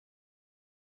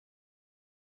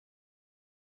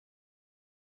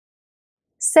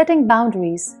Setting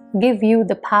boundaries give you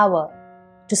the power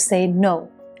to say no.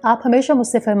 आप हमेशा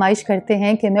मुझसे फरमाइश करते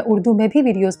हैं कि मैं उर्दू में भी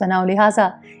वीडियोस बनाऊं,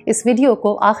 लिहाजा इस वीडियो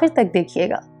को आखिर तक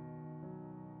देखिएगा।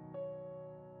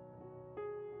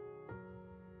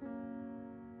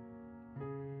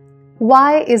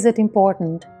 Why is it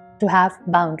important to have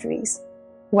boundaries?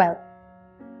 Well,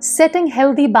 setting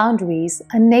healthy boundaries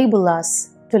enable us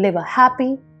to live a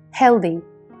happy, healthy,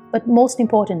 but most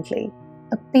importantly,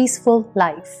 a peaceful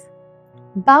life.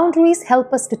 Boundaries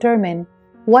help us determine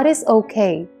what is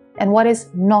okay and what is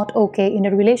not okay in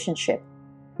a relationship,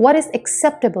 what is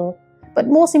acceptable, but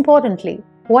most importantly,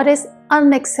 what is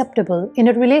unacceptable in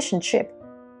a relationship,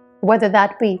 whether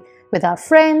that be with our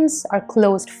friends, our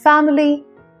close family,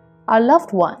 our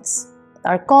loved ones,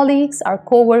 our colleagues, our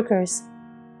co-workers,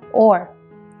 or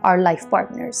our life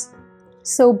partners.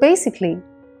 So basically,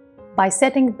 by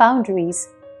setting boundaries,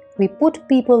 we put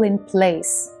people in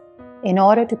place in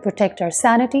order to protect our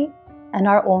sanity and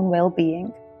our own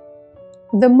well-being.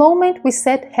 The moment we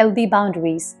set healthy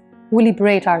boundaries, we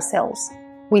liberate ourselves.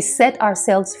 We set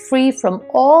ourselves free from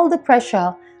all the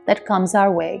pressure that comes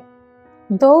our way.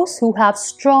 Those who have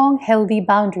strong, healthy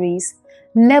boundaries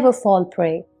never fall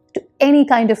prey to any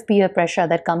kind of peer pressure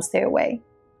that comes their way.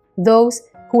 Those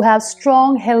who have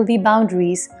strong, healthy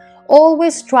boundaries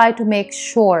always try to make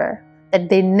sure that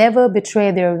they never betray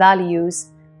their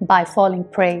values by falling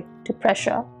prey to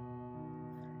pressure.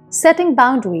 Setting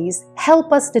boundaries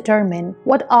help us determine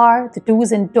what are the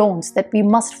do's and don'ts that we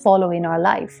must follow in our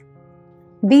life.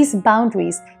 These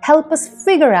boundaries help us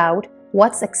figure out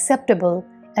what's acceptable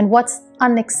and what's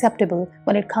unacceptable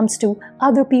when it comes to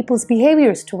other people's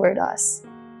behaviors toward us.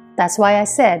 That's why I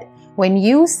said, when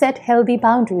you set healthy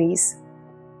boundaries,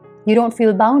 you don't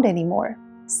feel bound anymore.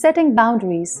 Setting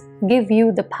boundaries give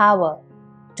you the power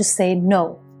to say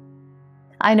no.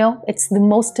 I know it's the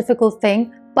most difficult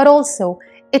thing, but also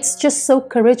it's just so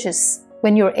courageous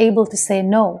when you're able to say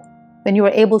no, when you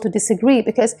are able to disagree,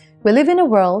 because we live in a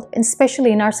world, and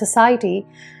especially in our society,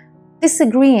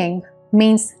 disagreeing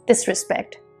means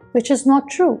disrespect, which is not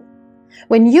true.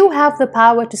 When you have the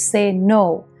power to say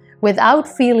no without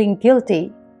feeling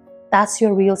guilty, that's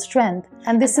your real strength.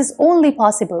 And this is only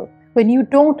possible when you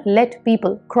don't let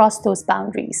people cross those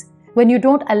boundaries, when you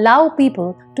don't allow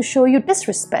people to show you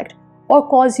disrespect or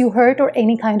cause you hurt or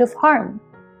any kind of harm.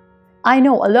 I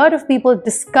know a lot of people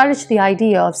discourage the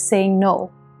idea of saying no.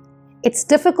 It's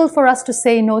difficult for us to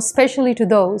say no, especially to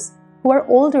those who are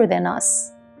older than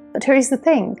us. But here's the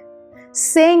thing,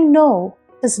 saying no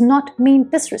does not mean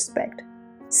disrespect.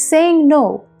 Saying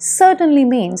no certainly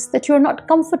means that you're not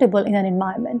comfortable in an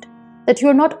environment, that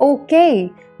you're not okay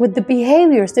with the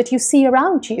behaviors that you see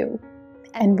around you.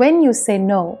 And when you say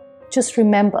no, just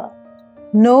remember,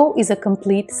 no is a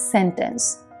complete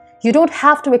sentence. You don't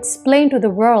have to explain to the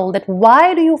world that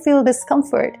why do you feel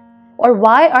discomfort or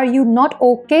why are you not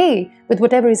okay with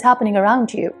whatever is happening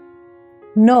around you.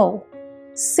 No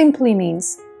simply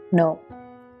means no.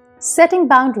 Setting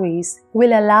boundaries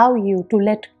will allow you to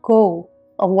let go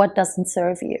of what doesn't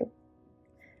serve you.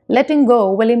 Letting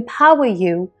go will empower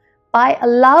you by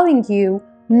allowing you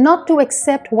not to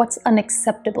accept what's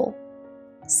unacceptable.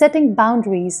 Setting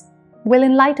boundaries will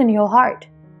enlighten your heart.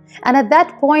 And at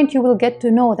that point, you will get to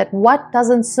know that what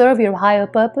doesn't serve your higher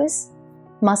purpose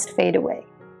must fade away.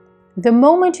 The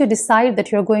moment you decide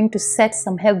that you're going to set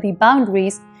some healthy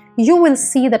boundaries, you will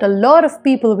see that a lot of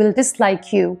people will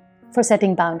dislike you for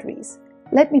setting boundaries.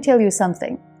 Let me tell you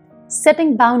something.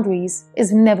 Setting boundaries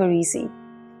is never easy.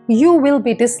 You will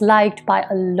be disliked by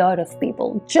a lot of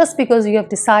people just because you have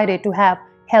decided to have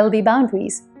healthy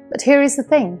boundaries. But here is the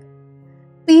thing.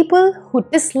 People who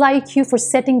dislike you for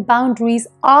setting boundaries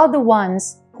are the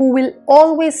ones who will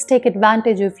always take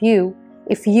advantage of you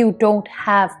if you don't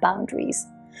have boundaries.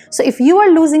 So if you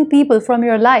are losing people from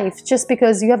your life just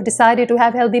because you have decided to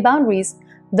have healthy boundaries,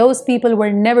 those people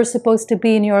were never supposed to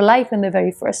be in your life in the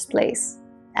very first place.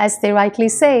 As they rightly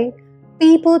say,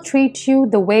 people treat you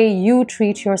the way you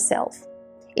treat yourself.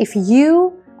 If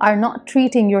you are not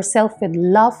treating yourself with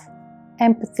love,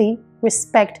 empathy,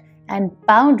 respect, and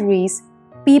boundaries,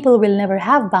 people will never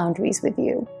have boundaries with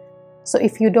you. So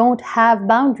if you don't have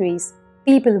boundaries,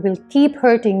 people will keep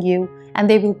hurting you and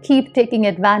they will keep taking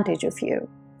advantage of you.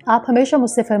 आप हमेशा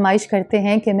मुझसे फरमाइश करते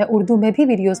हैं कि मैं उर्दू में भी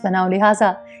वीडियोस बनाऊं,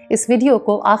 लिहाजा इस वीडियो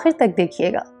को आखिर तक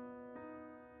देखिएगा।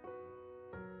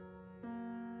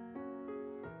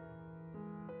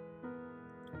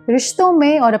 रिश्तों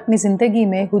में और अपनी ज़िंदगी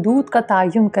में हुदूद का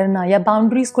तयन करना या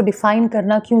बाउंड्रीज़ को डिफ़ाइन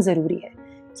करना क्यों ज़रूरी है?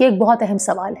 ये एक बहुत अहम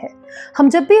सवाल है। हम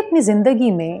जब भी अपनी ज़िंदगी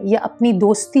में या अपनी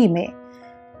दोस्ती में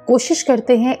कोशिश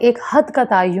करते हैं एक हद का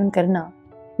तयन करना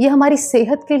ये हमारी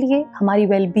सेहत के लिए, हमारी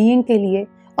वेल बीइंग के लिए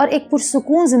और एक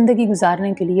पुरसुकून ज़िंदगी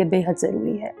गुजारने के लिए बेहद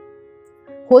ज़रूरी है।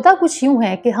 होता कुछ यूँ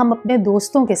है कि हम अपने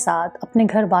दोस्तों के साथ, अपने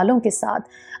घर वालों के साथ,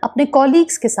 अपने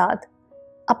कॉलीग्स के साथ,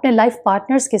 अपने लाइफ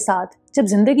पार्टनर्स के साथ जब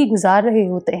ज़िंदगी गुजार रहे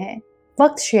होते हैं,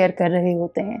 वक्त शेयर कर रहे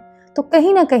होते हैं, तो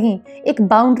कहीं ना कहीं एक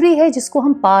बाउंड्री है जिसको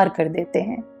हम पार कर देते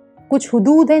हैं। कुछ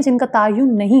हुदूद हैं जिनका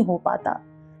तायुन नहीं हो पाता,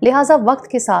 लिहाजा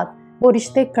वक्त के साथ वो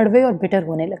रिश्ते कड़वे और बिटर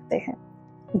होने लगते हैं।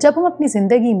 जब हम अपनी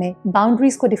ज़िंदगी में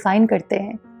बाउंड्रीज़ को डिफ़ाइन करते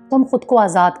हैं तो हम खुद को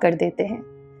आज़ाद कर देते हैं।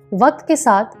 वक्त के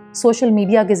साथ सोशल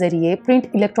मीडिया के ज़रिए,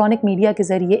 प्रिंट इलेक्ट्रॉनिक मीडिया के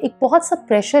ज़रिए एक बहुत सा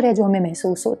प्रेशर है जो हमें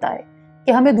महसूस होता है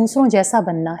कि हमें दूसरों जैसा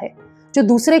बनना है, जो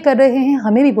दूसरे कर रहे हैं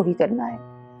हमें भी वही करना है।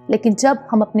 लेकिन जब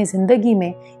हम अपनी ज़िंदगी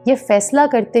में ये फैसला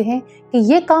करते हैं कि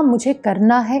ये काम मुझे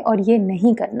करना है और ये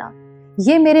नहीं करना,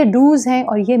 ये मेरे डूज़ हैं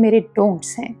और ये मेरे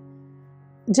डोंट्स हैं,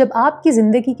 जब आपकी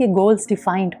ज़िंदगी के गोल्स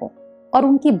डिफाइंड हों और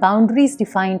उनकी बाउंड्रीज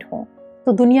डिफाइंड हों,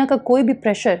 तो दुनिया का कोई भी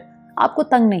प्रेशर आपको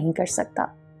तंग नहीं कर सकता।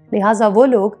 लिहाजा वो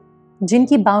लोग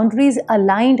जिनकी बाउंड्रीज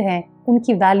अलाइंड हैं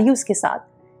उनकी वैल्यूज़ के साथ,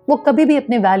 वो कभी भी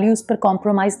अपने वैल्यूज़ पर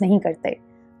कॉम्प्रोमाइज़ नहीं करते।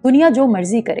 दुनिया जो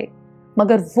मर्जी करे,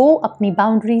 मगर वो अपनी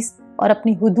बाउंड्रीज और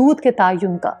अपनी हुदूद के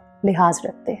तायुन का लिहाज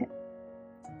रखते हैं।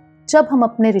 जब हम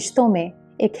अपने रिश्तों में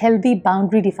एक हेल्दी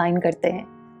बाउंड्री डिफाइन करते हैं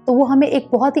तो वो हमें एक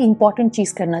बहुत ही इंपॉर्टेंट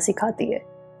चीज़ करना सिखाती है,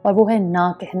 और वो है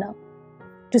ना कहना,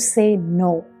 टू से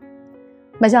नो।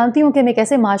 मैं जानती हूँ कि हम एक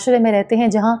ऐसे माशरे में रहते हैं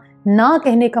जहाँ ना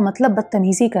कहने का मतलब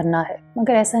बदतमीज़ी करना है,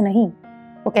 मगर ऐसा नहीं।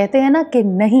 वो कहते हैं ना कि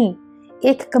नहीं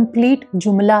एक कंप्लीट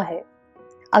जुमला है।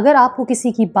 अगर आपको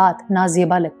किसी की बात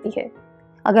नाजेबा लगती है,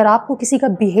 अगर आपको किसी का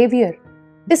बिहेवियर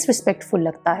डिसरिस्पेक्टफुल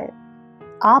लगता है,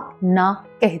 आप ना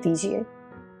कह दीजिए।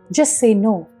 Just say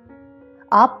no.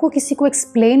 आपको किसी को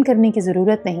एक्सप्लेन करने की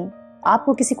ज़रूरत नहीं,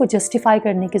 आपको किसी को जस्टिफाई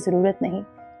करने की ज़रूरत नहीं,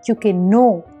 क्योंकि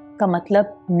नो का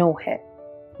मतलब नो है।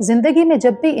 ज़िंदगी में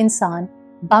जब भी इंसान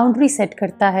बाउंड्री सेट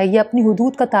करता है या अपनी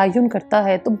हुदूद का तायुन करता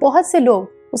है तो बहुत से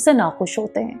लोग उससे नाखुश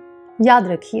होते हैं। याद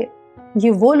रखिए, ये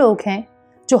वो लोग हैं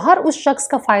जो हर उस शख्स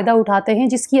का फ़ायदा उठाते हैं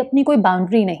जिसकी अपनी कोई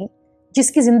बाउंड्री नहीं,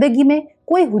 जिसकी ज़िंदगी में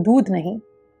कोई हुदूद नहीं।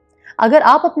 अगर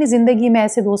आप अपनी ज़िंदगी में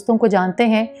ऐसे दोस्तों को जानते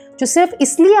हैं जो सिर्फ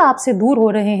इसलिए आपसे दूर हो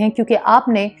रहे हैं क्योंकि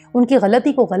आपने उनकी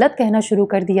गलती को गलत कहना शुरू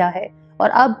कर दिया है और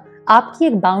अब आपकी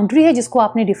एक बाउंड्री है जिसको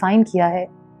आपने डिफ़ाइन किया है,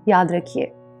 याद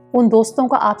रखिए उन दोस्तों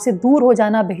का आपसे दूर हो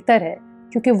जाना बेहतर है,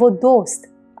 क्योंकि वो दोस्त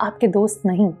आपके दोस्त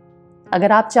नहीं।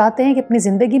 अगर आप चाहते हैं कि अपनी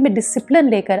ज़िंदगी में डिसिप्लिन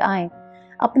लेकर आएँ,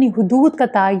 अपनी हुदूद का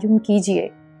तायुन कीजिए।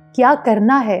 क्या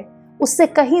करना है उससे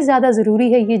कहीं ज़्यादा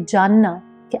ज़रूरी है ये जानना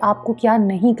कि आपको क्या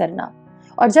नहीं करना।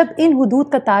 और जब इन हुदूद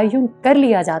का तायुन कर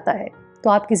लिया जाता है तो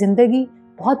आपकी ज़िंदगी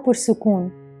बहुत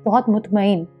पुरसुकून, बहुत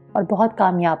मुतमईन और बहुत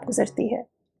कामयाब गुजरती है।